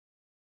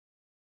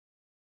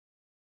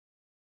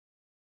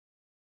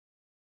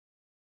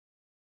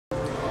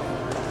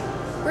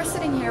We're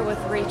sitting here with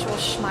Rachel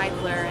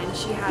Schmeidler, and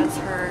she has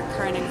her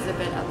current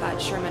exhibit up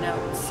at Sherman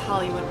Oaks,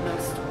 Hollywood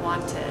Most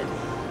Wanted.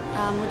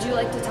 Would you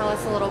like to tell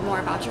us a little more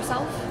about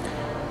yourself?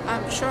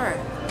 Sure.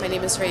 My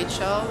name is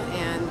Rachel,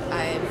 and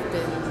I've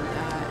been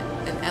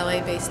an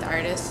LA-based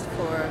artist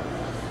for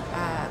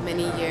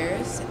many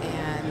years,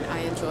 and I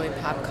enjoy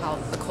pop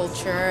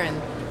culture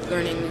and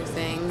learning new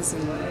things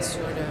and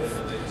sort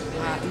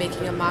of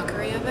making a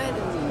mockery of it,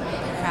 and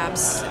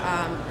perhaps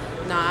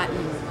not,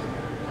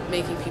 and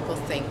making people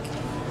think.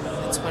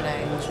 That's what I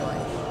enjoy.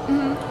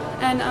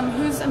 Mm-hmm. And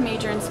who's a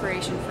major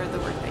inspiration for the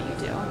work that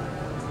you do?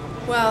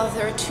 Well,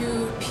 there are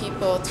two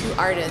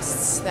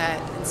artists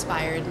that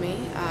inspired me.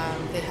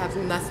 They have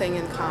nothing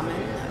in common.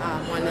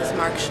 One is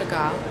Marc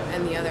Chagall,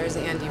 and the other is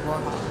Andy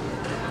Warhol.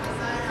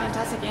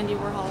 Fantastic. Andy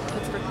Warhol,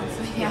 Pittsburgh,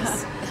 Pennsylvania.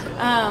 Yes.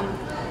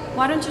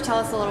 Why don't you tell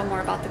us a little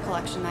more about the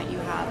collection that you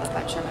have up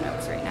at Sherman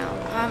Oaks right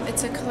now?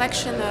 It's a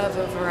collection of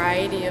a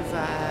variety of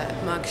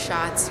mug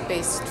shots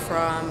based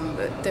from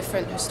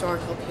different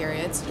historical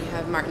periods. We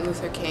have Martin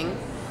Luther King,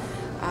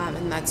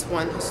 and that's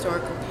one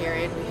historical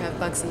period. We have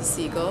Bugsy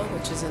Siegel,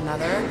 which is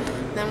another.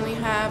 Then we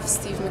have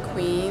Steve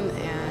McQueen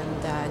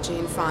and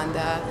Jane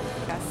Fonda.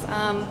 Yes.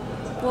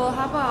 Well,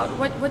 how about,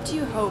 what do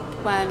you hope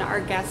when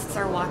our guests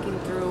are walking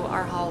through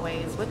our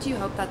hallways? What do you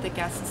hope that the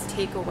guests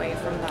take away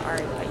from the art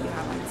that you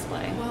have on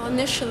display? Well,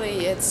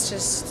 initially it's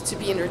just to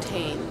be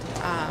entertained.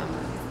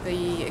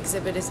 The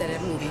exhibit is at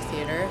a movie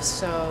theater,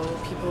 so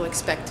people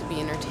expect to be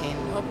entertained,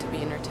 hope to be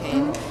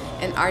entertained,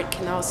 and art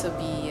can also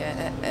be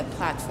a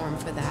platform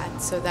for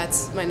that. So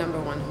that's my number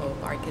one hope.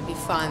 Art can be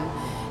fun.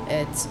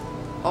 It's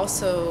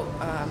also,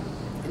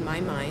 in my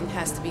mind,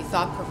 has to be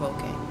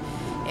thought-provoking.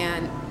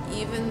 And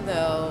even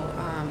though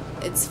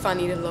it's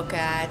funny to look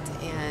at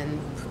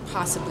and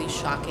possibly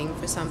shocking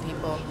for some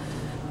people,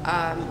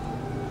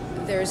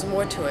 there's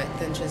more to it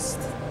than just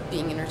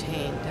being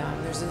entertained.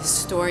 There's a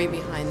story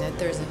behind it.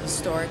 There's a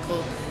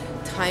historical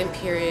time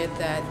period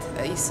that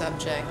a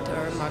subject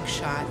or a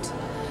mugshot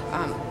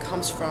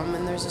comes from,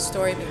 and there's a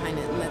story behind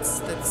it, and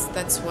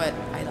that's what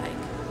I like.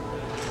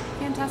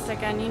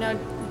 Fantastic. And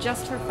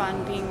just for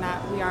fun, being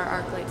that we are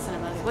ArcLight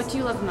Cinemas, what do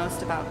you love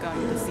most about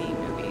going to see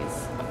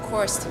movies? Of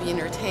course, to be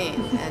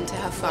entertained and to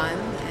have fun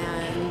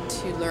and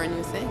to learn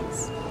new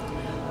things.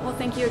 Well,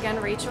 thank you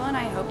again, Rachel, and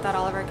I hope that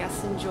all of our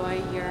guests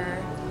enjoy your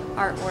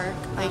artwork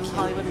on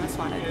Hollywood Most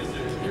Wanted.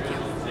 Thank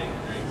you.